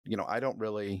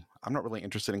I'm not really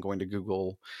interested in going to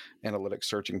Google Analytics,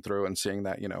 searching through and seeing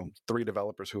that, 3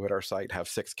 developers who hit our site have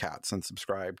 6 cats and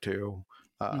subscribe to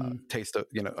Taste of,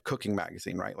 a cooking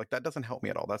magazine, right? Like that doesn't help me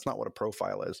at all. That's not what a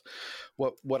profile is.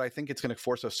 What I think it's going to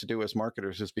force us to do as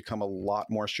marketers is become a lot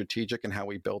more strategic in how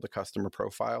we build a customer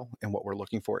profile and what we're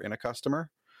looking for in a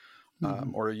customer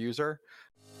or a user.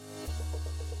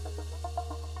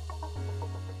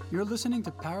 You're listening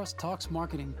to Paris Talks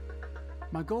Marketing.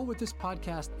 My goal with this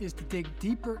podcast is to dig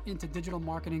deeper into digital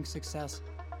marketing success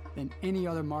than any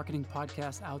other marketing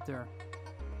podcast out there,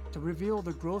 to reveal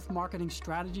the growth marketing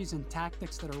strategies and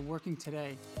tactics that are working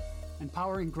today, and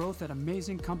powering growth at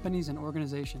amazing companies and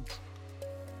organizations.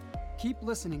 Keep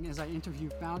listening as I interview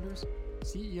founders,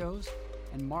 CEOs,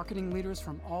 and marketing leaders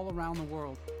from all around the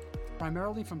world,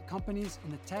 primarily from companies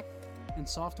in the tech and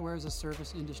software as a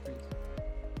service industries.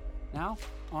 Now,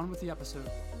 on with the episode.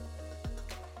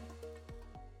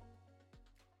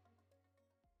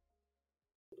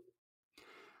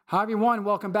 Hi, everyone.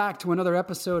 Welcome back to another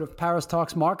episode of Paris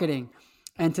Talks Marketing.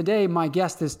 And today, my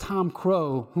guest is Tom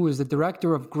Crow, who is the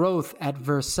Director of Growth at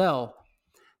Vercel.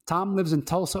 Tom lives in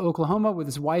Tulsa, Oklahoma with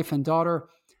his wife and daughter.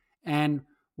 And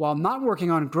while not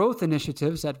working on growth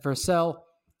initiatives at Vercel,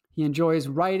 he enjoys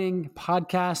writing,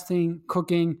 podcasting,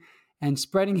 cooking, and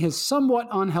spreading his somewhat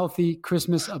unhealthy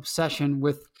Christmas obsession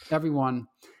with everyone.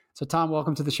 So, Tom,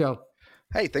 welcome to the show.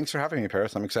 Hey, thanks for having me,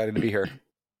 Paris. I'm excited to be here.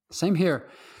 Same here.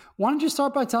 Why don't you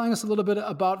start by telling us a little bit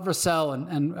about Vercel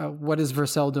and what is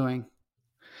Vercel doing?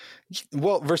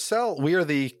 Well, Vercel, we are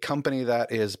the company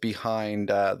that is behind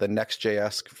the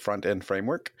Next.js front-end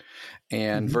framework.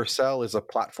 And Vercel is a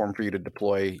platform for you to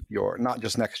deploy your, not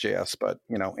just Next.js, but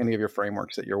any of your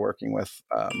frameworks that you're working with.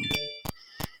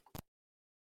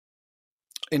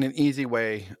 In an easy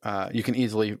way, you can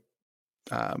easily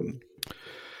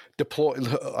deploy,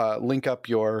 link up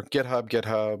your GitHub,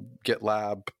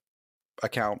 GitLab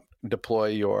account, deploy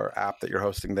your app that you're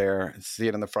hosting there, see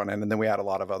it in the front end, and then we add a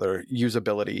lot of other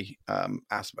usability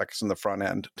aspects in the front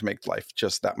end to make life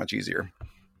just that much easier.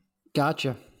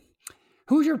 Gotcha.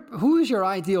 Who is your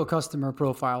ideal customer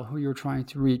profile? Who you're trying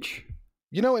to reach?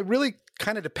 It really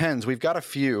kind of depends. We've got a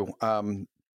few.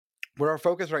 Where our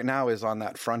focus right now is on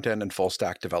that front end and full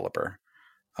stack developer,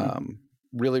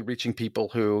 really reaching people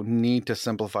who need to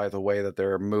simplify the way that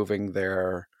they're moving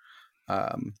their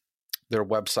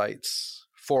websites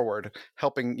forward,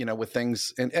 helping with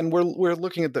things, and we're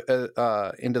looking at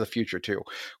the into the future too.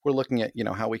 We're looking at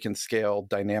how we can scale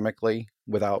dynamically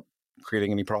without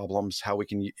creating any problems, how we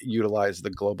can utilize the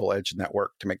global edge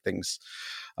network to make things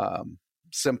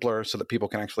simpler so that people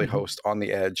can actually host on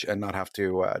the edge and not have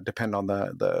to depend on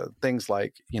the things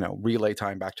like relay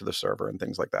time back to the server and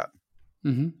things like that.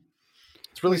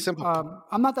 It's really simple.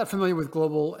 I'm not that familiar with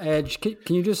global edge.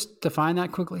 Can you just define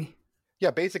that quickly? Yeah,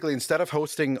 basically, instead of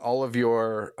hosting all of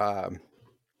your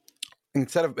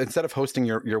instead of hosting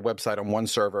your website on one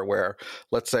server, where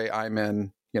let's say I'm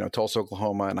in Tulsa,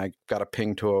 Oklahoma, and I got a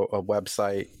ping to a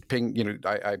website.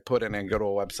 I put in and go to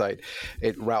a website.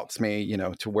 It routes me,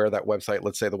 to where that website.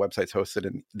 Let's say the website's hosted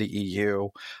in the EU.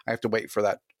 I have to wait for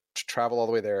that to travel all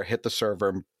the way there, hit the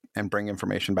server, and bring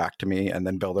information back to me, and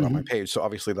then build it on my page. So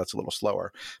obviously, that's a little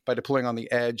slower. By deploying on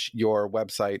the edge, your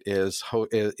website is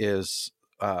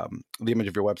the image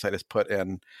of your website is put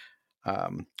in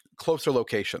closer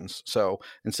locations. So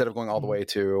instead of going all the way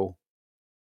to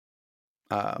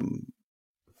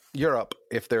Europe,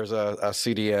 if there's a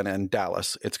CDN in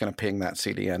Dallas, it's going to ping that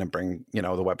CDN and bring the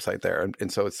website there,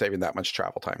 and so it's saving that much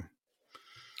travel time.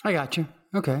 I got you.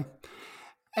 Okay.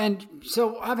 And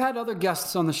so I've had other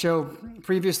guests on the show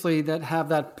previously that have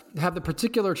the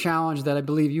particular challenge that I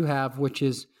believe you have, which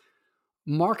is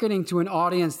marketing to an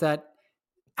audience that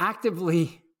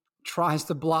actively tries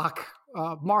to block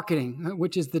marketing,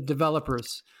 which is the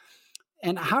developers.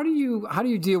 And how do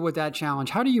you deal with that challenge?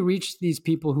 How do you reach these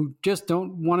people who just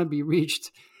don't want to be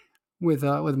reached with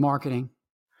marketing?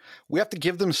 We have to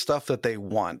give them stuff that they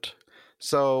want.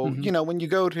 So when you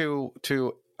go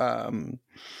to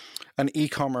an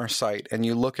e-commerce site and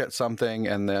you look at something,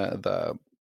 and the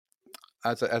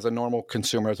as a normal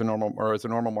consumer, as a normal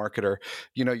marketer,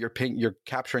 you're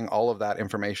capturing all of that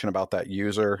information about that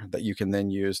user that you can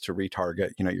then use to retarget.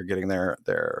 You're getting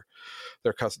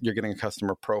you're getting a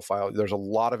customer profile. There's a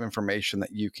lot of information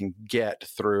that you can get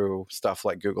through stuff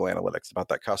like Google Analytics about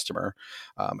that customer,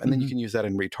 and then you can use that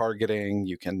in retargeting.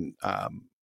 You can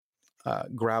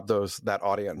grab that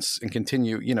audience and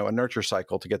continue, a nurture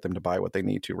cycle to get them to buy what they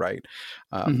need to, right?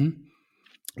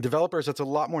 Developers, it's a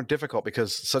lot more difficult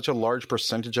because such a large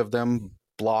percentage of them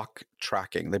block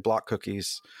tracking. They block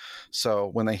cookies. So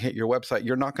when they hit your website,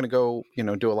 you're not going to go,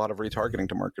 do a lot of retargeting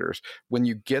to marketers. When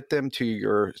you get them to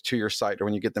your site, or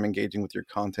when you get them engaging with your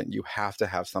content, you have to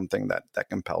have something that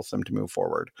compels them to move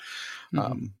forward.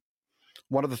 Mm-hmm.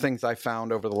 One of the things I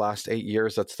found over the last 8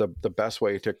 years that's the best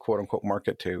way to quote unquote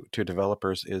market to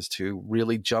developers is to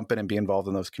really jump in and be involved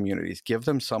in those communities. Give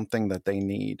them something that they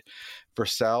need.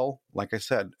 Vercel, like I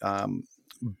said,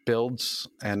 builds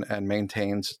and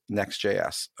maintains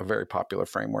Next.js, a very popular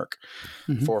framework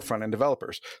for front-end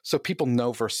developers. So people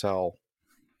know Vercel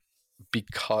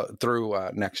through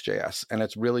Next.js, and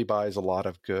it really buys a lot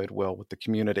of goodwill with the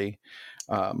community.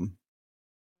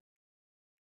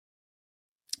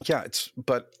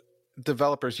 But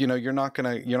developers, you're not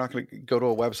gonna go to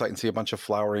a website and see a bunch of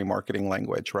flowery marketing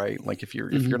language, right? Like if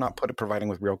you're not providing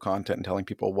with real content and telling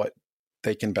people what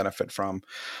they can benefit from,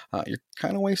 you're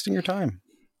kind of wasting your time.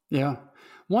 Yeah.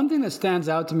 One thing that stands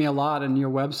out to me a lot in your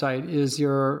website is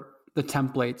the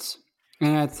templates.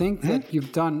 And I think that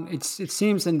you've done, it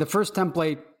seems in the first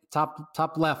template,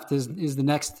 top left is the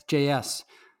Next.js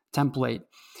template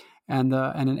and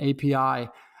an API.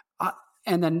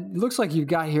 And then it looks like you've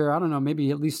got here, I don't know, maybe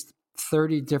at least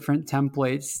 30 different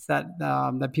templates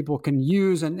that people can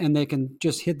use and they can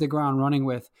just hit the ground running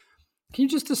with. Can you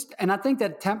just and I think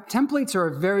that templates are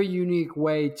a very unique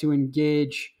way to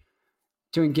engage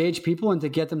people and to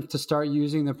get them to start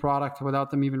using the product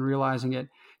without them even realizing it.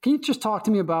 Can you just talk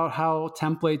to me about how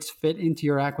templates fit into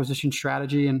your acquisition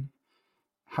strategy and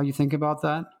how you think about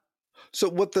that? So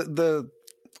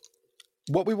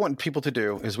what we want people to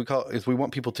do is we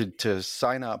want people to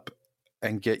sign up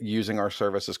and get using our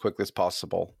service as quickly as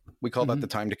possible. We call that the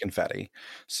time to confetti.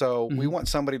 So we want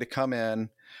somebody to come in,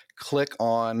 click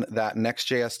on that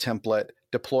Next.js template,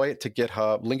 deploy it to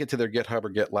GitHub, link it to their GitHub or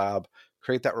GitLab,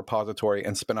 create that repository,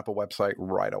 and spin up a website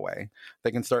right away.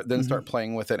 They can start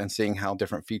playing with it and seeing how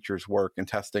different features work and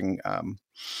testing out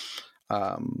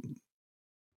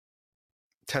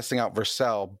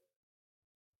Vercel.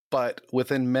 But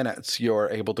within minutes, you're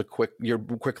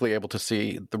quickly able to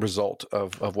see the result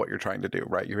of what you're trying to do,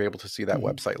 right? You're able to see that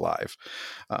website live.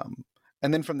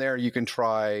 And then from there, you can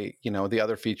try, the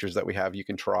other features that we have. You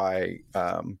can try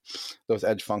those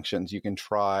edge functions. You can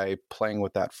try playing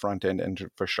with that front end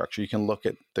infrastructure. You can look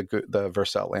at the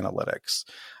Vercel analytics.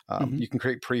 You can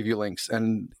create preview links.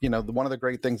 And, one of the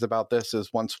great things about this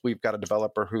is once we've got a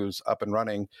developer who's up and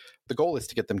running, the goal is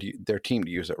to get their team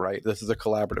to use it, right? This is a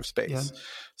collaborative space. Yeah.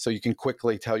 So you can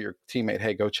quickly tell your teammate,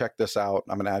 hey, go check this out.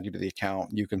 I'm going to add you to the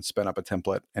account. You can spin up a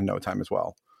template in no time as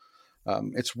well.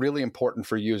 It's really important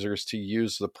for users to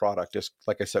use the product,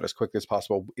 like I said, as quickly as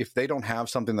possible. If they don't have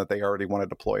something that they already want to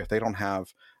deploy, if they don't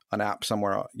have an app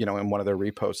somewhere, in one of their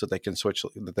repos that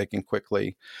they can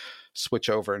quickly switch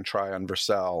over and try on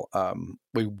Vercel,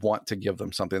 we want to give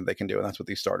them something that they can do, and that's what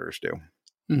these starters do.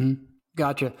 Mm-hmm.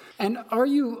 Gotcha. And are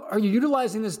you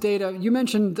utilizing this data? You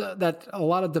mentioned that a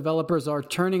lot of developers are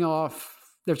turning off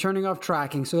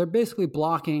tracking, so they're basically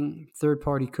blocking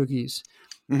third-party cookies.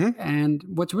 And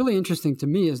what's really interesting to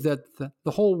me is that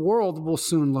the whole world will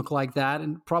soon look like that,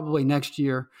 and probably next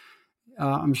year.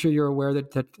 I'm sure you're aware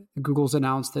that Google's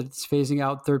announced that it's phasing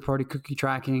out third-party cookie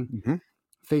tracking.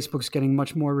 Facebook's getting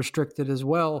much more restricted as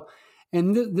well.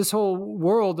 And this whole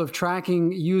world of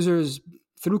tracking users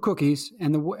through cookies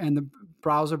and the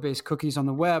browser-based cookies on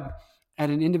the web at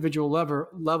an individual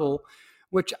level,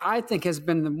 which I think has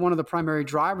been one of the primary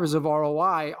drivers of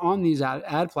ROI on these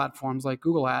ad platforms like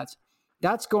Google Ads.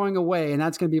 That's going away, and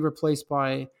that's going to be replaced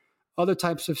by other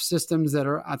types of systems that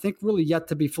are, I think, really yet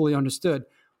to be fully understood.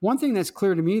 One thing that's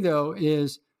clear to me, though,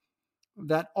 is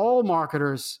that all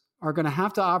marketers are going to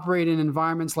have to operate in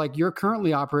environments like you're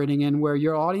currently operating in, where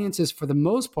your audience is, for the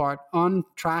most part,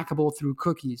 untrackable through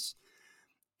cookies.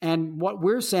 And what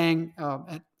we're saying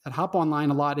at Hop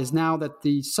Online a lot is now that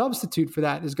the substitute for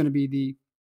that is going to be the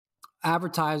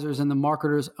advertisers and the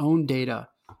marketers' own data,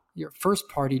 your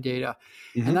first-party data.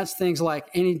 And that's things like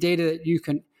any data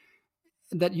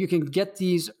that you can get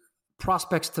these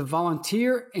prospects to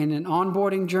volunteer in an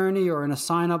onboarding journey or in a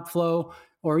sign-up flow,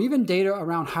 or even data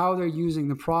around how they're using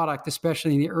the product,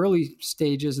 especially in the early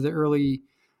stages, the early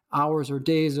hours or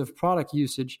days of product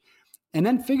usage, and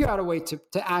then figure out a way to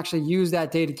actually use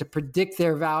that data to predict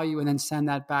their value and then send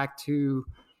that back to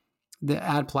the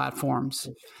ad platforms.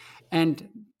 And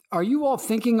are you all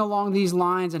thinking along these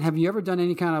lines? And have you ever done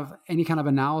any kind of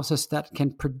analysis that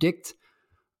can predict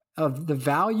of the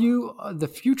value, the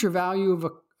future value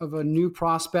of a new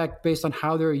prospect based on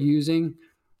how they're using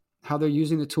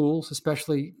the tools,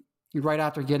 especially right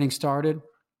after getting started?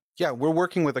 Yeah, we're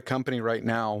working with a company right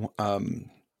now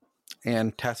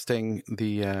and testing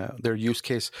their use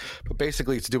case. But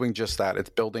basically, it's doing just that. It's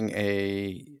building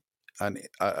a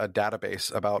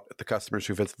database about the customers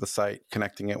who visit the site,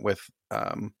 connecting it with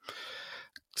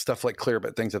stuff like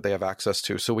Clearbit, things that they have access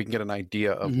to, so we can get an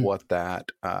idea of what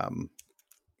that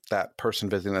person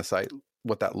visiting the site,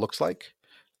 what that looks like,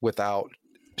 without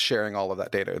sharing all of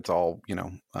that data. It's all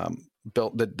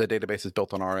built. The database is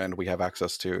built on our end. We have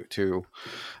access to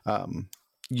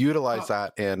utilize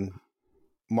that in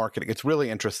marketing. It's really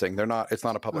interesting. It's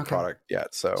not a public product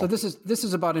yet. So this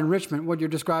is about enrichment. What you're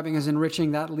describing is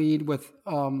enriching that lead with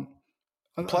a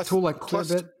tool like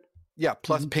Clearbit. Yeah,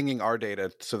 plus pinging our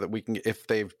data so that we can, if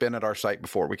they've been at our site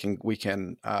before, we can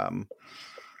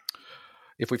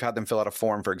if we've had them fill out a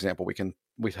form, for example, we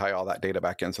tie all that data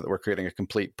back in so that we're creating a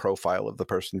complete profile of the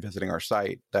person visiting our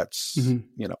site. That's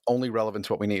only relevant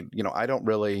to what we need. I'm not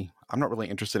really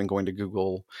interested in going to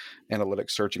Google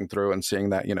Analytics, searching through and seeing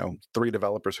that 3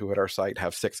 developers who hit our site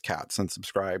have 6 cats and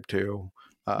subscribe to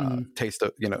Taste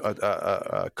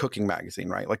a cooking magazine,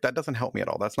 right? Like, that doesn't help me at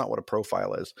all. That's not what a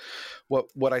profile is.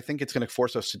 What I think it's going to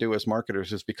force us to do as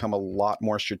marketers is become a lot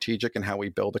more strategic in how we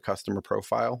build a customer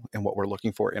profile and what we're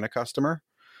looking for in a customer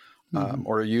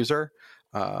or a user.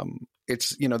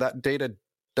 It's that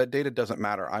data doesn't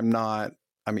matter.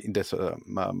 This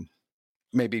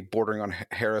maybe bordering on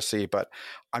heresy, but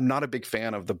I'm not a big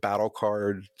fan of the battle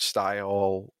card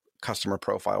style customer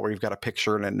profile where you've got a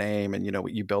picture and a name and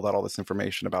you build out all this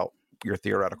information about your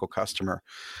theoretical customer.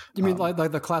 You mean like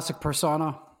the classic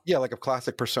persona? Yeah, like a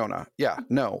classic persona. Yeah,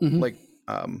 no,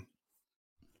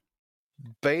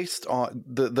 based on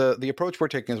the approach we're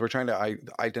taking is we're trying to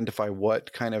identify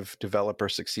what kind of developer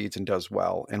succeeds and does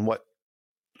well, and what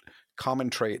common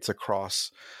traits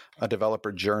across a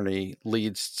developer journey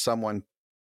leads someone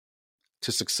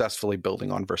to successfully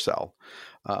building on Vercel,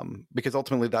 because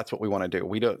ultimately that's what we want to do.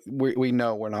 We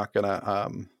know we're not going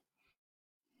to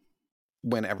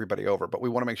win everybody over, but we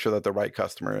want to make sure that the right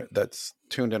customer that's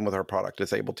tuned in with our product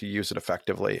is able to use it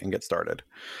effectively and get started,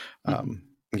 and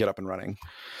get up and running.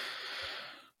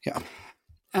 Yeah.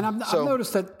 And I've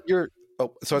noticed that I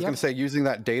was going to say, using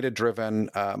that data-driven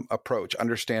approach,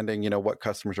 understanding, what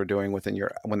customers are doing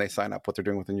when they sign up, what they're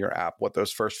doing within your app, what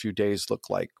those first few days look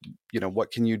like,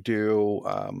 what can you do,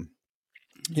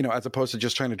 as opposed to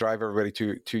just trying to drive everybody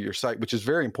to your site, which is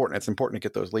very important. It's important to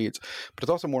get those leads, but it's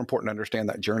also more important to understand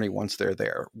that journey once they're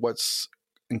there. What's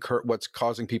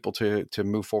causing people to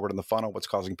move forward in the funnel? What's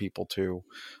causing people to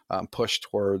push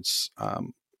towards,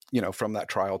 from that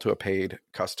trial to a paid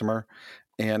customer?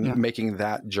 And making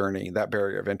that journey, that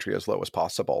barrier of entry, as low as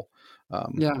possible.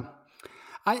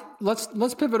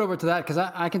 Let's pivot over to that, because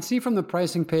I can see from the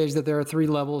pricing page that there are 3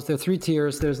 levels. There are 3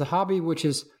 tiers. There's the hobby, which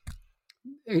is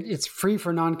it's free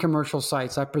for non-commercial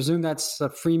sites. I presume that's a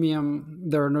freemium.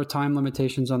 There are no time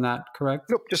limitations on that,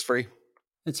 correct? Nope, just free.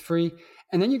 It's free.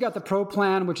 And then you got the pro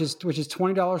plan, which is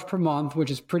 $20 per month, which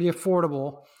is pretty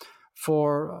affordable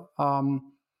for.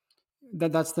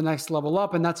 That's the next level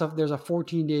up, and there's a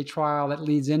 14-day trial that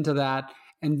leads into that,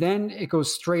 and then it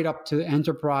goes straight up to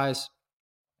enterprise,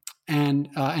 and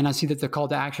I see that the call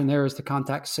to action there is to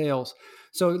contact sales.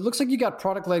 So it looks like you got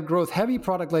product-led growth, heavy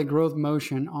product-led growth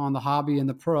motion on the hobby and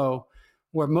the pro,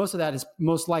 where most of that is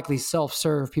most likely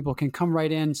self-serve. People can come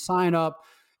right in, sign up,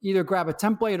 either grab a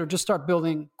template or just start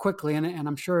building quickly. And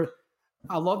I'm sure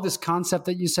I love this concept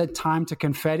that you said, time to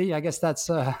confetti. I guess that's.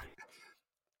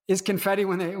 Is confetti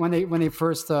when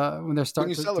they're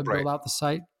starting to build out the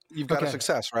site? You've got a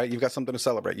success, right? You've got something to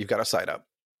celebrate. You've got a site up.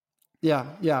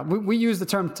 Yeah. We use the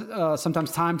term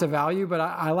sometimes time to value, but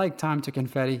I like time to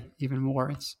confetti even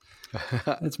more. It's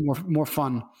more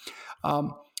fun.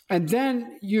 And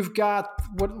then you've got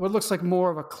what looks like more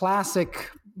of a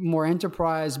classic, more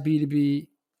enterprise B2B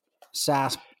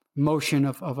SaaS motion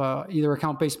of either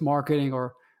account-based marketing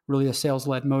or really a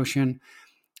sales-led motion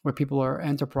where people are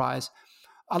enterprise.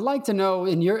 I'd like to know,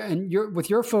 with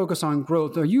your focus on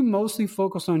growth, are you mostly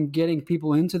focused on getting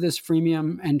people into this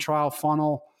freemium and trial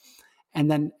funnel, and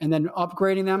then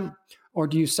upgrading them, or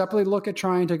do you separately look at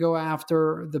trying to go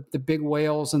after the big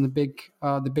whales and the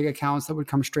big accounts that would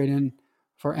come straight in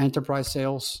for enterprise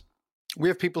sales? We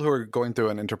have people who are going through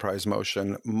an enterprise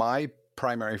motion. My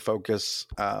primary focus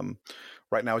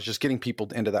right now is just getting people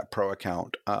into that pro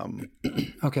account.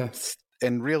 Okay.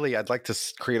 And really, I'd like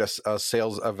to create a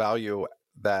sales value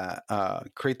that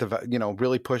create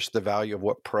really push the value of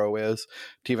what pro is,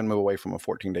 to even move away from a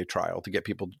 14-day trial, to get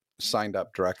people signed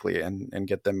up directly and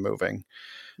get them moving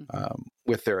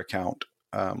with their account.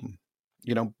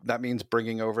 That means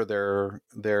bringing over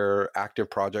their active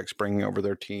projects, bringing over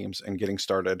their teams, and getting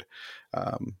started.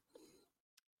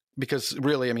 Because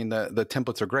really, the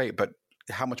templates are great, but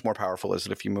how much more powerful is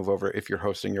it if you move over, if you're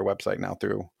hosting your website now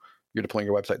you're deploying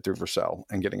your website through Vercel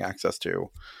and getting access to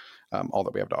all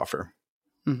that we have to offer.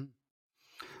 Mm-hmm.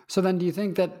 So then do you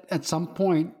think that at some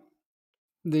point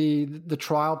the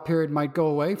trial period might go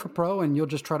away for Pro and you'll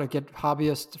just try to get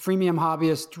freemium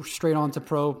hobbyists straight on to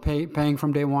Pro paying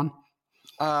from day one?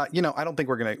 I don't think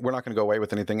we're not going to go away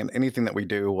with anything, and anything that we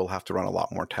do, we'll have to run a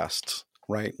lot more tests,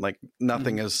 right? Like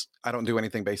nothing is, I don't do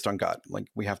anything based on gut. Like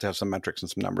we have to have some metrics and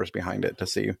some numbers behind it to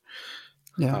see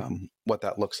what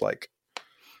that looks like.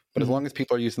 But as long as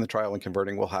people are using the trial and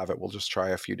converting, we'll have it. We'll just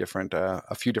try a few different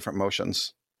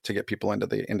motions to get people into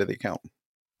the account.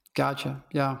 Gotcha.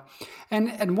 Yeah.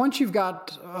 And once you've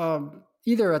got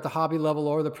either at the hobby level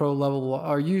or the Pro level,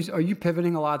 are you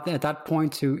pivoting a lot at that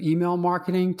point to email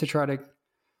marketing to try to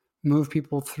move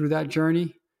people through that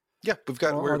journey? Yeah, we've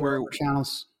got we're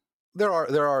channels. There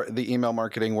are the email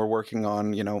marketing. We're working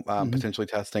on potentially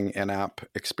testing in-app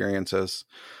experiences.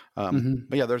 But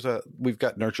yeah, we've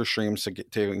got nurture streams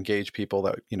to engage people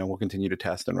that we'll continue to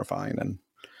test and refine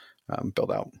and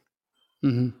build out.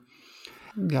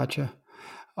 Gotcha.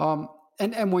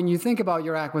 And when you think about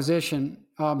your acquisition,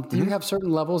 do you have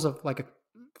certain levels of like a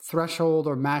threshold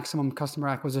or maximum customer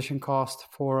acquisition cost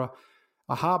for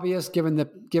a hobbyist, given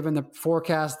the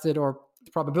forecasted or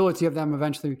probability of them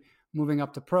eventually moving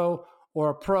up to Pro,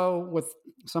 or a Pro with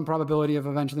some probability of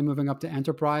eventually moving up to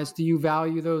Enterprise? Do you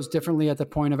value those differently at the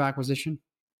point of acquisition?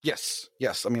 Yes.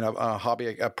 I mean,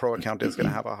 a Pro account is going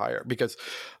to have a higher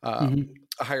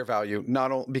a higher value.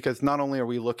 Not only are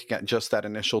we looking at just that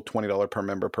initial $20 per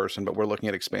member person, but we're looking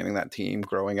at expanding that team,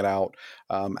 growing it out,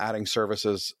 adding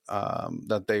services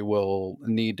that they will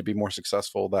need to be more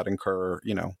successful that incur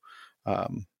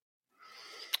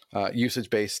usage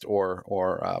based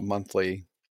or monthly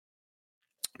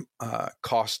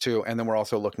cost too. And then we're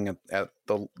also looking at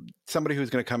somebody who's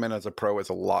going to come in as a Pro is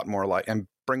a lot more and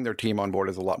bring their team on board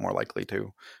is a lot more likely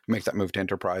to make that move to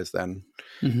Enterprise than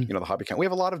the hobby account. We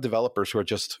have a lot of developers who are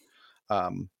just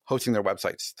hosting their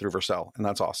websites through Vercel, and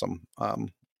that's awesome.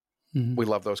 We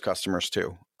love those customers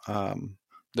too.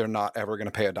 They're not ever going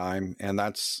to pay a dime, and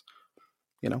that's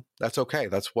okay.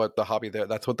 That's what the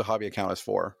hobby account is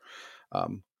for.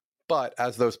 But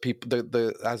as those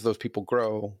people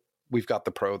grow, we've got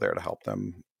the Pro there to help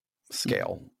them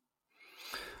scale.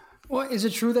 Well, is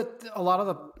it true that a lot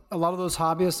of those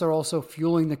hobbyists are also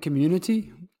fueling the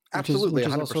community? Absolutely,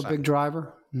 which is also a big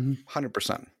driver.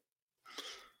 100%.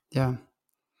 Yeah.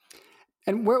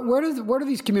 And where do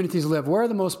these communities live? Where are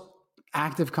the most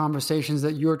active conversations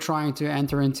that you're trying to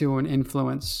enter into and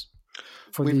influence?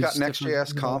 We've got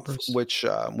Next.js Conf, which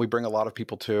we bring a lot of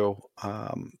people to.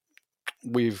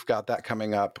 We've got that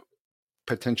coming up,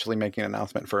 potentially making an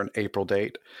announcement for an April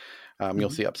date.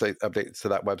 You'll see updates to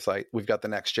that website. We've got the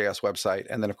Next.js website,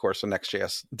 and then of course the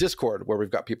Next.js Discord, where we've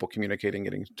got people communicating,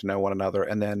 getting to know one another,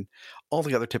 and then all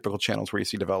the other typical channels where you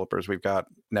see developers. We've got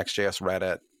Next.js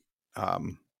Reddit.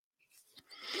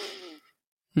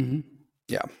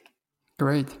 Yeah.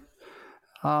 Great.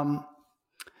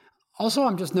 Also,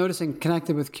 I'm just noticing,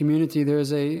 connected with community,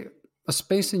 there's a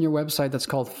space in your website that's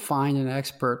called Find an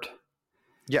Expert.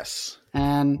 Yes.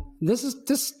 And this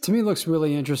to me looks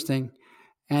really interesting.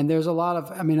 And there's a lot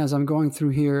of, as I'm going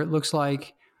through here, it looks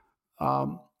like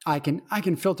I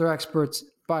can filter experts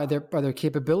by their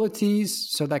capabilities.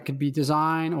 So that could be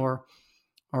design or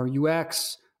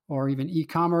UX or even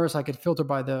e-commerce. I could filter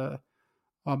by the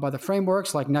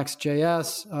frameworks like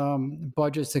Next.js,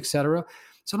 budgets, etc.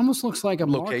 So it almost looks like a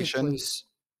location. Marketplace.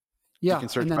 Yeah, you can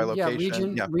search by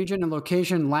location. Region and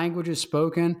location, languages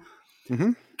spoken.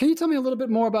 Can you tell me a little bit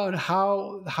more about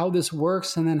how this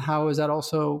works, and then how is that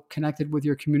also connected with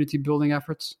your community building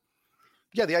efforts?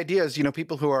 Yeah, the idea is,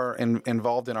 people who are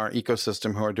involved in our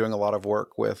ecosystem, who are doing a lot of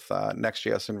work with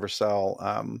Next.js and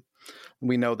Vercel,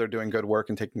 we know they're doing good work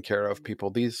and taking care of people.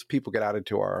 These people get added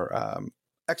to our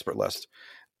expert list,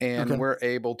 and we're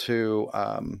able to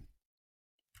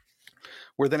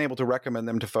we're then able to recommend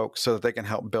them to folks so that they can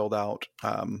help build out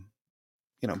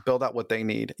what they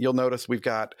need. You'll notice we've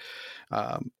got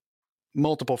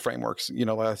multiple frameworks.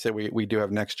 Like I said, we do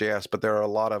have Next.js, but there are a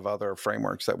lot of other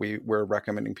frameworks that we're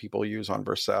recommending people use on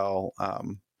Vercel.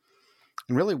 And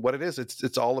really what it is,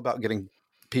 it's all about getting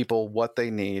people what they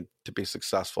need to be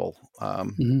successful,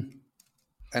 and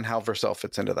how Vercel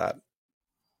fits into that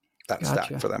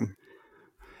stack for them.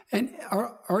 And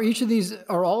are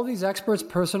all of these experts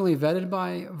personally vetted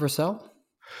by Vercel?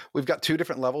 We've got two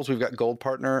different levels. We've got Gold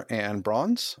Partner and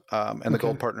Bronze, and the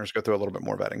Gold Partners go through a little bit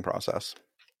more vetting process.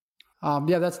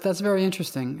 That's very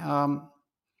interesting.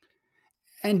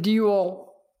 And do you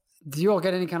all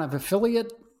get any kind of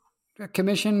affiliate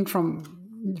commission from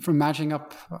matching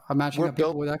up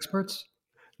people with experts?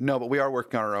 No, but we are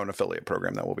working on our own affiliate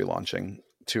program that we'll be launching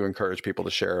to encourage people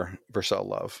to share Vercel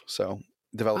love. So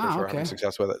developers who are having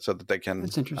success with it, so that they can.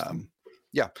 That's interesting.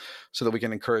 So that we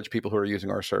can encourage people who are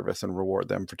using our service and reward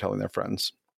them for telling their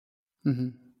friends. Mm-hmm.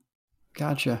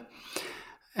 Gotcha.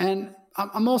 And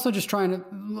I'm also just trying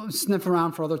to sniff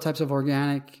around for other types of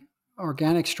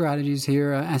organic strategies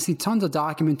here. I see tons of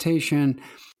documentation.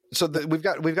 So we've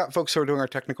got folks who are doing our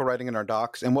technical writing in our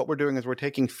docs, and what we're doing is we're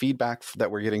taking feedback that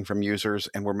we're getting from users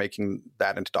and we're making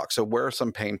that into docs. So where are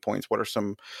some pain points? What are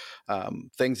some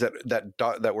things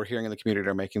that we're hearing in the community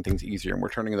are making things easier, and we're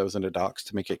turning those into docs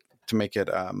to make it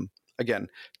again,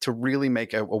 to really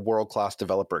make a world-class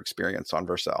developer experience on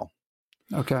Vercel.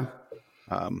 Okay.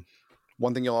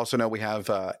 One thing you'll also know, we have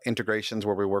integrations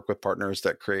where we work with partners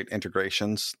that create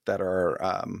integrations that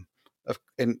are,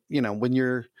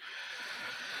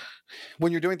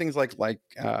 when you're doing things like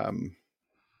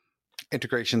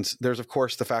integrations, there's of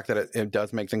course the fact that it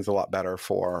does make things a lot better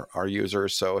for our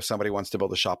users. So if somebody wants to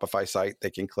build a Shopify site, they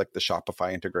can click the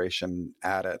Shopify integration,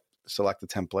 add it, select the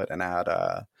template, and add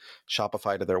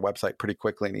Shopify to their website pretty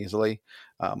quickly and easily.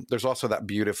 There's also that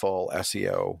beautiful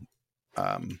SEO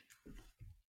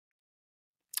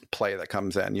play that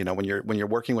comes in. When you're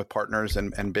working with partners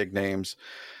and big names,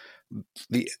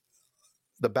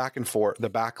 the back and forth, the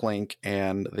backlink,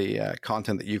 and the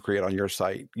content that you create on your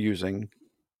site using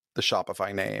the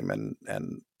Shopify name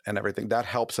and everything, that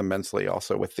helps immensely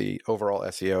also with the overall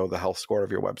SEO, the health score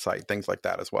of your website, things like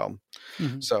that as well.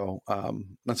 Mm-hmm. So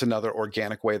that's another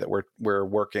organic way that we're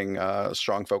working a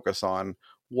strong focus on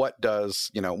what does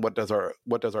our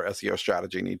SEO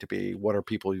strategy need to be? What are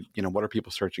people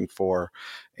searching for?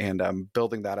 And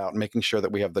building that out and making sure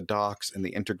that we have the docs and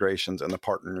the integrations and the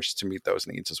partners to meet those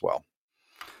needs as well.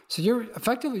 So you're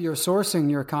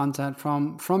sourcing your content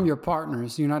from your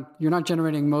partners. You're not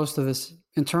generating most of this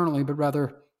internally, but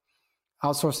rather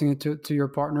outsourcing it to your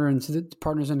partner and to the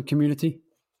partners in the community.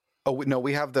 Oh no,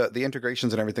 we have the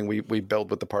integrations and everything we build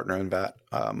with the partner in that.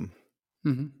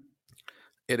 Mm-hmm.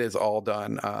 It is all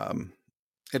done.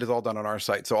 It is all done on our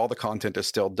site. So all the content is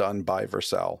still done by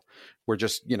Vercel. We're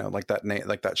just, like that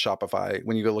Shopify.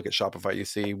 When you go look at Shopify, you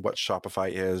see what Shopify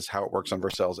is, how it works on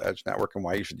Vercel's Edge network, and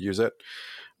why you should use it.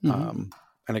 Mm-hmm.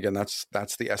 And again, that's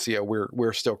the SEO.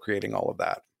 We're still creating all of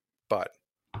that, but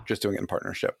just doing it in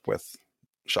partnership with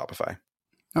Shopify.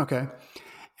 Okay.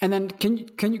 And then can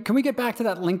we get back to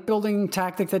that link building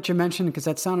tactic that you mentioned? Because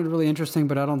that sounded really interesting,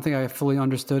 but I don't think I fully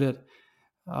understood it.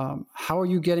 How are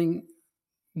you getting,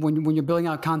 when you're building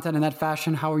out content in that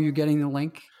fashion, how are you getting the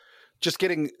link? Just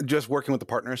working with the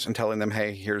partners and telling them,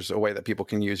 hey, here's a way that people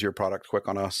can use your product quick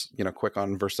on us, quick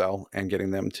on Vercel, and getting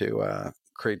them to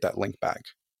create that link back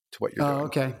to what you're doing.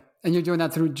 Okay. And you're doing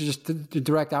that through just the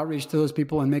direct outreach to those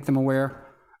people and make them aware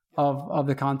of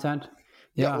the content.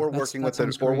 Yeah, we're working with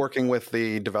them. We're working with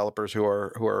the developers who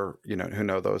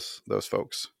know those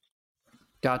folks.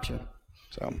 Gotcha.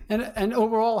 So and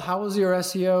overall, how was your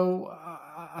SEO?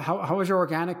 How was your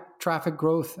organic traffic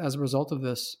growth as a result of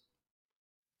this?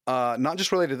 Not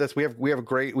just related to this.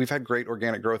 We've had great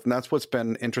organic growth, and that's what's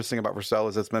been interesting about Vercel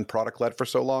is it's been product led for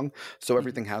so long. So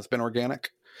everything has been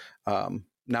organic.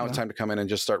 Now it's time to come in and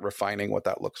just start refining what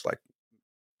that looks like.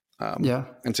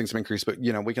 And seeing some increase, but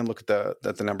we can look at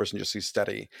the numbers and just see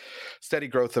steady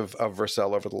growth of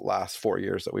Vercel over the last 4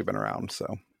 years that we've been around.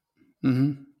 So,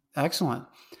 Excellent.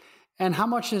 And how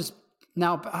much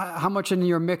in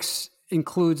your mix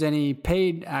includes any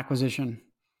paid acquisition?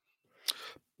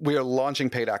 We are launching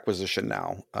paid acquisition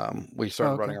now. We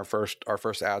started running our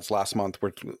first ads last month.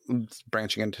 We're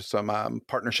branching into some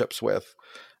partnerships with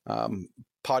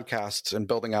podcasts and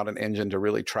building out an engine to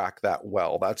really track that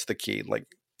well. That's the key.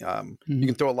 You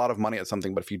can throw a lot of money at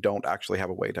something, but if you don't actually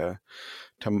have a way to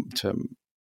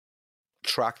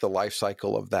track the life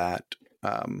cycle of that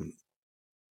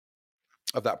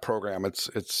program,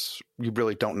 it's you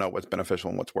really don't know what's beneficial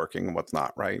and what's working and what's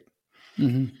not, right?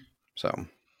 Mm-hmm. So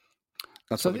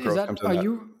that's what the growth comes in.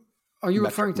 Are you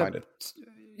referring to?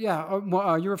 Yeah,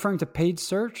 are you referring to paid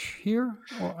search here?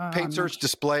 Paid search,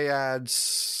 display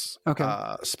ads,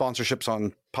 sponsorships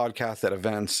on podcasts at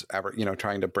events.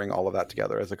 Trying to bring all of that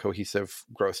together as a cohesive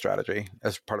growth strategy,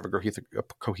 as part of a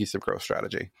cohesive growth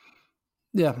strategy.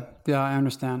 Yeah, I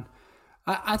understand.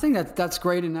 I think that's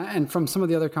great, and from some of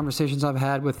the other conversations I've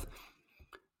had with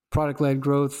product-led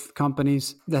growth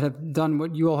companies that have done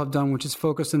what you all have done, which is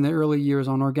focused in the early years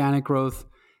on organic growth,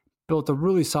 built a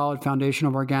really solid foundation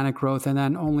of organic growth, and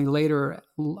then only later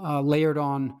layered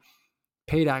on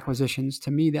paid acquisitions.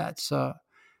 To me, that's a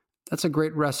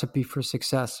great recipe for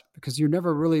success because you're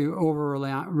never really over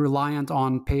reliant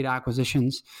on paid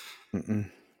acquisitions. Mm-mm.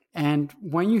 And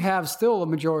when you have still a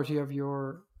majority of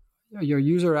your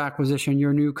user acquisition,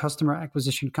 your new customer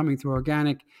acquisition coming through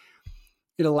organic,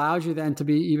 it allows you then to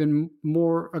be even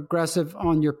more aggressive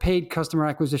on your paid customer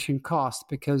acquisition cost,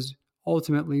 because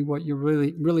ultimately what you're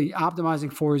really, really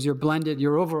optimizing for is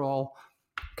your overall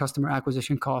customer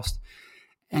acquisition cost.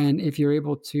 And if you're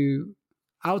able to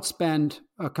outspend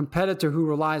a competitor who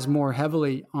relies more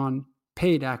heavily on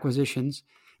paid acquisitions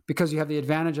because you have the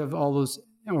advantage of all those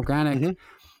organic, Mm-hmm.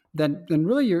 then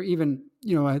really you're even,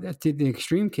 at the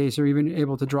extreme case, you're even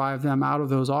able to drive them out of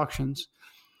those auctions.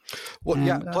 Well,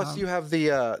 yeah. Plus, you have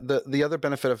the other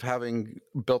benefit of having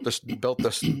built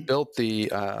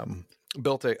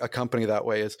a company that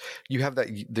way is you have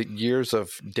the years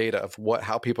of data of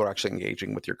how people are actually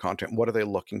engaging with your content. What are they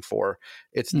looking for?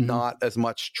 It's not as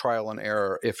much trial and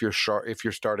error if you're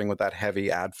starting with that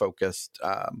heavy ad focused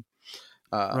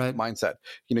mindset.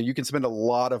 You can spend a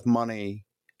lot of money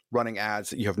running ads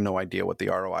that you have no idea what the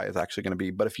ROI is actually going to be.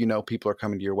 But if people are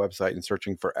coming to your website and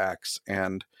searching for X,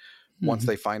 and once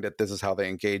they find it, this is how they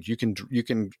engage. You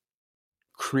can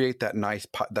create that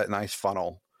nice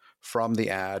funnel from the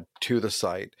ad to the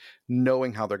site,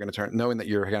 knowing how they're going to turn, knowing that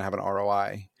you're going to have an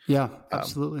ROI. Yeah,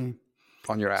 absolutely.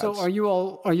 On your ads. So are you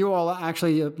all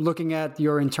actually looking at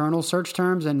your internal search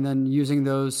terms and then using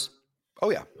those?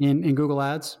 Oh yeah. In Google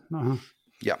Ads. Uh-huh.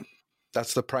 Yeah.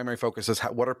 That's the primary focus is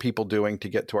what are people doing to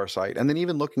get to our site? And then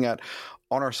even looking at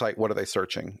on our site, what are they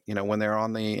searching? When they're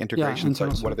on the integration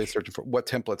site, what are they searching for? What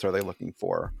templates are they looking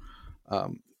for?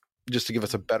 Just to give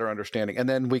us a better understanding. And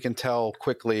then we can tell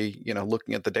quickly,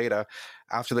 looking at the data,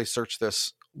 after they search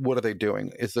this, what are they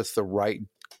doing? Is this the right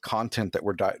content that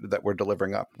we're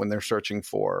delivering up when they're searching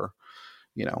for,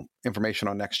 information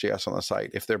on Next.js on the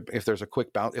site? If there's a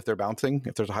quick bounce, if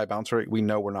there's a high bounce rate, we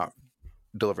know we're not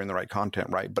delivering the right content,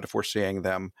 right? But if we're seeing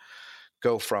them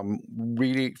go from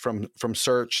reading from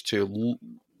search to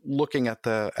looking at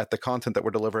the content that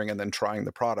we're delivering and then trying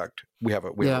the product, we have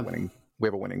a winning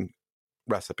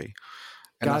recipe,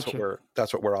 and gotcha.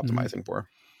 that's what we're optimizing for.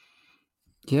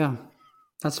 Yeah,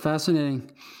 that's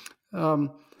fascinating.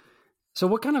 So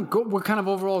what kind of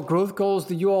overall growth goals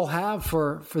do you all have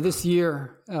for this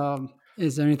year?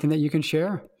 Is there anything that you can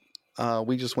share?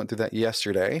 We just went through that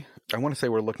yesterday. I want to say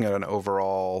we're looking at an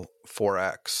overall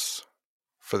 4x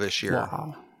for this year.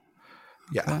 Wow.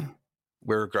 Yeah. Okay.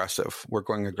 We're aggressive. We're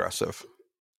going aggressive.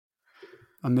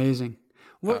 Amazing.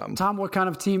 Tom, what kind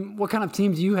of team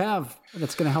do you have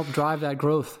that's going to help drive that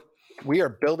growth? We are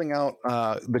building out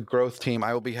the growth team.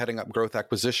 I will be heading up growth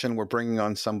acquisition. We're bringing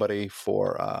on somebody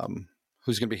for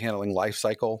who's going to be handling life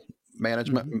cycle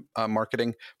management,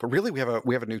 marketing. But really, we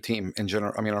have a new team in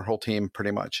general. I mean, our whole team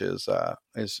pretty much is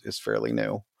fairly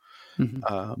new.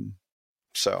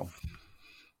 So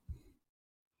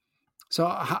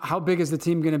how big is the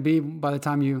team going to be by the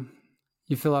time you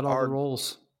fill out all the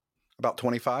roles? About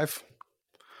 25.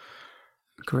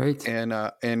 Great.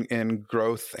 And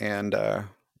growth and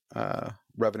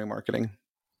revenue marketing.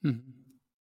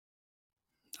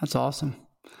 That's awesome.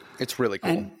 It's really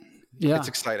cool. It's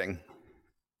exciting.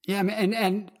 Yeah, I mean,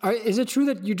 and is it true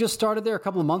that you just started there a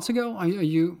couple of months ago? Are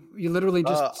you literally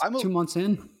just 2 months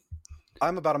in?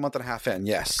 I'm about a month and a half in.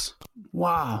 Yes.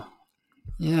 Wow.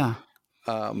 Yeah.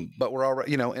 But we're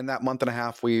already, in that month and a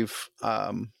half, we're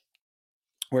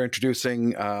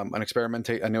introducing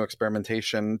a new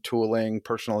experimentation tooling,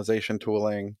 personalization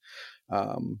tooling,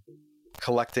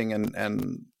 collecting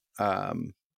and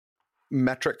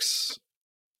metrics.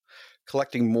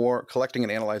 Collecting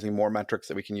and analyzing more metrics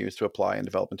that we can use to apply and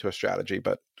develop into a strategy.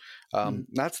 But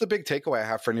that's the big takeaway I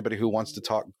have for anybody who wants to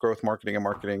talk growth marketing and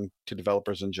marketing to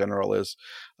developers in general is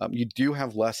you do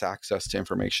have less access to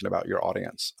information about your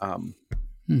audience.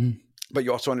 But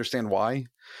you also understand why.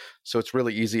 So it's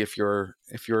really easy if you're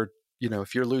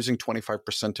losing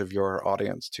 25% of your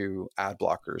audience to ad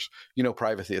blockers,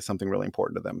 privacy is something really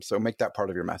important to them. So make that part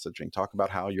of your messaging. Talk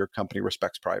about how your company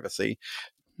respects privacy.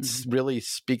 Really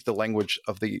speak the language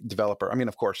of the developer. I mean,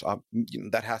 of course,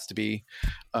 that has to be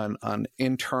an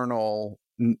internal,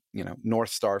 North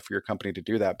Star for your company to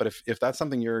do that. But if that's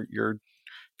something your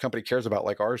company cares about,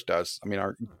 like ours does, I mean,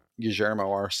 Guillermo,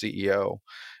 our CEO,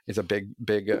 is a big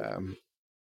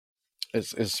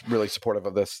is really supportive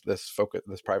of this focus,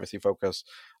 this privacy focus.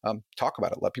 Talk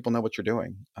about it. Let people know what you're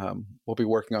doing. We'll be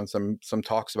working on some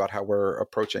talks about how we're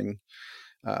approaching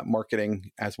marketing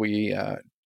as we.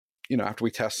 After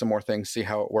we test some more things, see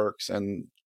how it works, and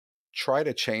try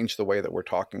to change the way that we're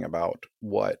talking about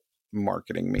what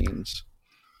marketing means.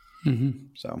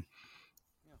 So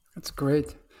that's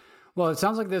great. Well, it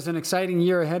sounds like there's an exciting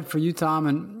year ahead for you, Tom,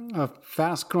 and a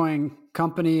fast-growing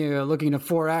company looking to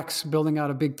 4X, building out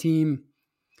a big team.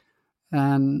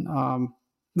 and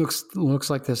looks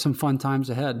like there's some fun times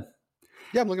ahead.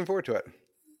 Yeah, I'm looking forward to it.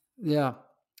 Yeah.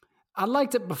 I'd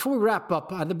like to, before we wrap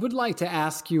up, I would like to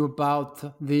ask you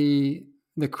about the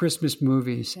Christmas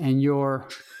movies and your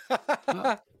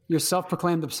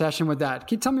self-proclaimed obsession with that.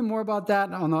 Can you tell me more about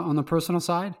that on the personal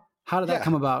side? How did that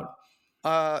come about?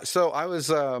 So I was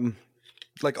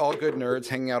like all good nerds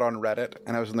hanging out on Reddit,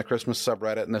 and I was in the Christmas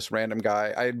subreddit, and this random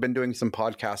guy, I had been doing some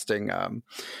podcasting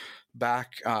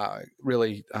back,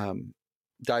 really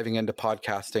diving into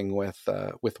podcasting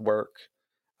with work.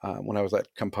 When I was at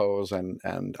Compose and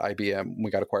IBM,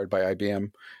 we got acquired by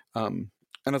IBM.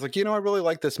 And I was like, I really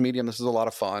like this medium. This is a lot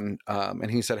of fun. And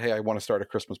he said, hey, I want to start a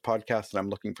Christmas podcast and I'm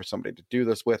looking for somebody to do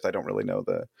this with. I don't really know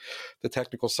the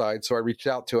technical side. So I reached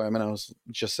out to him and I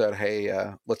just said, hey,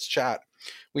 let's chat.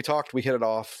 We talked, we hit it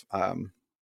off.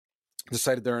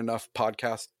 Decided there are enough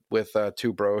podcasts with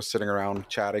two bros sitting around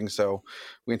chatting. So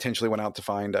we intentionally went out to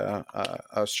find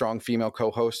a strong female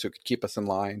co-host who could keep us in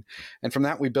line. And from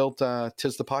that, we built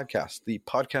Tis the Podcast, the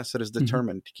podcast that is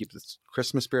determined to keep this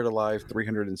Christmas spirit alive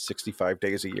 365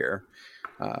 days a year.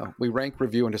 We rank,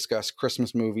 review, and discuss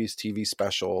Christmas movies, TV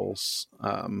specials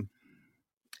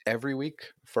every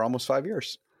week for almost 5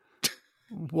 years.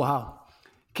 Wow.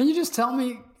 Can you just tell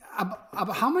me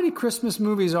about how many Christmas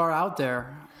movies are out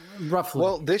there? Roughly.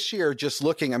 Well, this year, just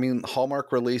looking, I mean,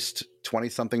 Hallmark released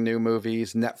 20-something new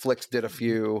movies. Netflix did a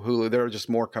few. Hulu, there are just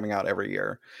more coming out every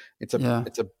year. It's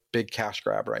a big cash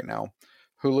grab right now.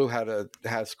 Hulu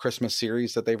has Christmas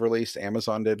series that they've released.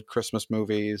 Amazon did Christmas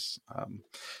movies.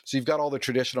 So you've got all the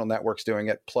traditional networks doing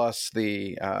it, plus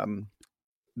the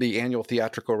annual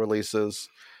theatrical releases,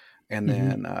 and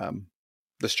then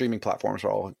the streaming platforms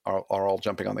are all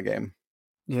jumping on the game.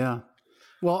 Yeah.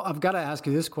 Well, I've got to ask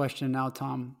you this question now,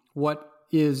 Tom. What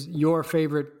is your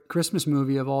favorite Christmas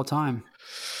movie of all time?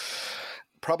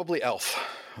 Probably Elf.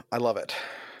 I love it.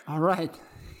 All right.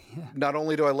 Yeah. Not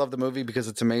only do I love the movie because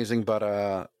it's amazing,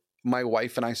 but my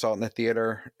wife and I saw it in the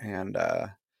theater, and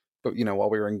but while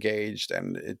we were engaged,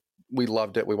 and we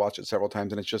loved it. We watched it several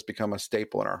times, and it's just become a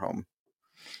staple in our home.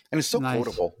 And it's so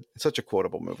quotable. It's such a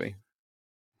quotable movie.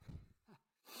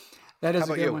 That is.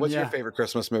 How about you? What's your favorite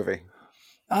Christmas movie?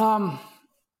 I'm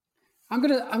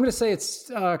gonna say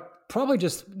it's probably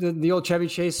just the old Chevy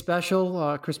Chase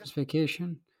special, Christmas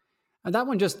Vacation. And that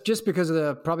one just because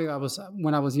of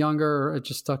when I was younger, it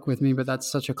just stuck with me. But that's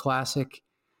such a classic.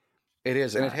 It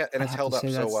is, and it's held up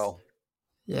so well.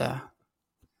 Yeah.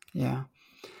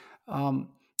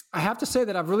 I have to say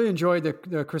that I've really enjoyed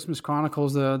the Christmas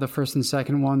Chronicles, the first and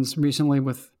second ones recently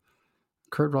with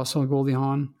Kurt Russell and Goldie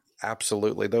Hawn.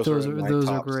 Absolutely, those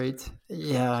are great.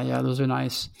 Yeah, those are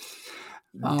nice.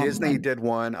 Disney did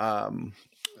one,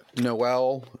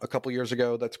 Noel, a couple years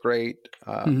ago. That's great.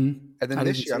 And then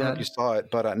this year, I don't know if you saw it,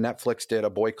 but Netflix did A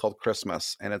Boy Called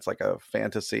Christmas, and it's like a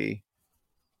fantasy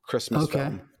Christmas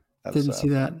film. Didn't see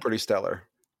that. Pretty stellar.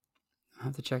 I'll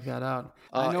have to check that out.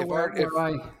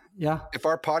 If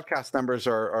our podcast numbers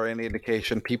are any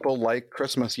indication, people like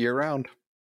Christmas year round.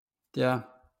 Yeah.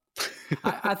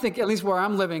 I think at least where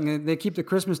I'm living, they keep the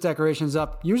Christmas decorations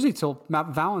up usually till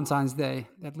Valentine's Day,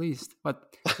 at least.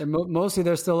 But mostly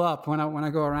they're still up when I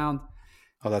go around.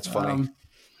 Oh, that's funny.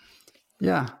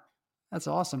 Yeah, that's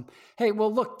awesome. Hey,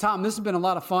 well, look, Tom, this has been a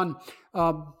lot of fun.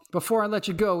 Before I let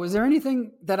you go, is there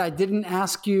anything that I didn't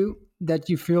ask you that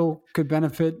you feel could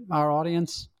benefit our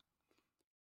audience?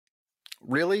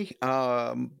 Really?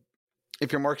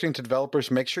 If you're marketing to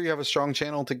developers, make sure you have a strong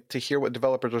channel to hear what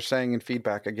developers are saying and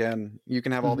feedback. Again, you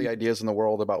can have all the ideas in the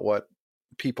world about what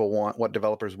people want, what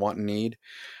developers want and need.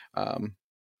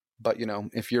 But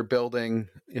if you're building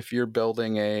a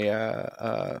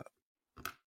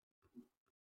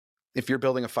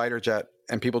fighter jet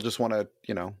and people just want to,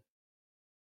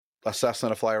 a Cessna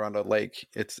to fly around a lake,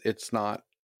 it's not,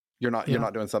 you're not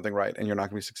doing something right, and you're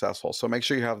not going to be successful. So make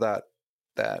sure you have that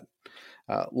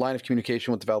line of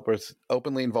communication with developers.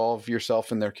 Openly involve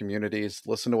yourself in their communities,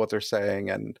 listen to what they're saying,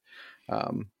 and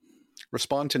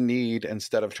respond to need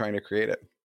instead of trying to create it.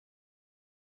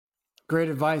 Great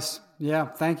advice. Yeah.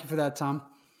 Thank you for that, Tom.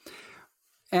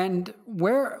 And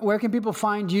where can people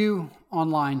find you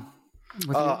online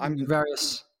with your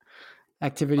various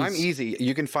activities? I'm easy.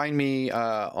 You can find me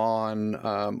on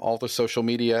all the social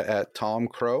media at Tom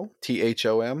Crowe,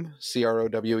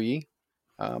 THOMCROWE.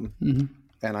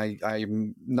 And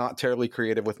I'm not terribly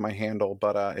creative with my handle,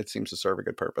 but it seems to serve a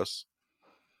good purpose.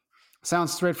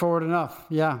 Sounds straightforward enough.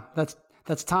 Yeah,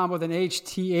 that's Tom with an H,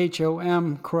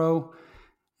 THOM, Crowe,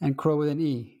 and Crowe with an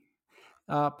E.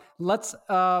 Let's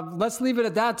leave it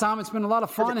at that, Tom. It's been a lot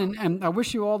of fun, and I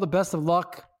wish you all the best of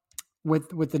luck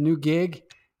with the new gig.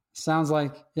 Sounds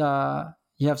like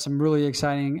you have some really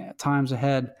exciting times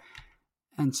ahead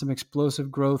and some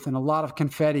explosive growth and a lot of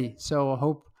confetti.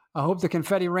 So I hope the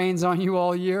confetti rains on you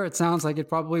all year. It sounds like it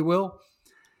probably will.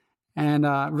 And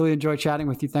really enjoyed chatting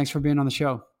with you. Thanks for being on the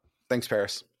show. Thanks,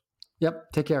 Paris.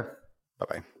 Yep. Take care.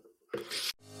 Bye-bye.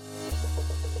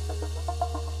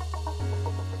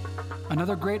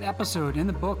 Another great episode in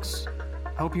the books.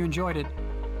 Hope you enjoyed it.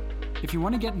 If you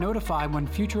want to get notified when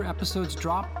future episodes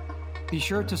drop, be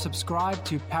sure to subscribe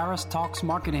to Paris Talks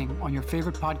Marketing on your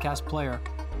favorite podcast player.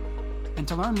 And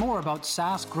to learn more about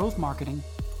SaaS growth marketing,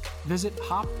 visit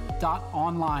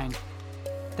hop.online.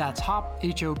 That's hop,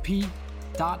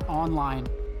 H-O-P.online.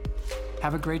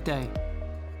 Have a great day.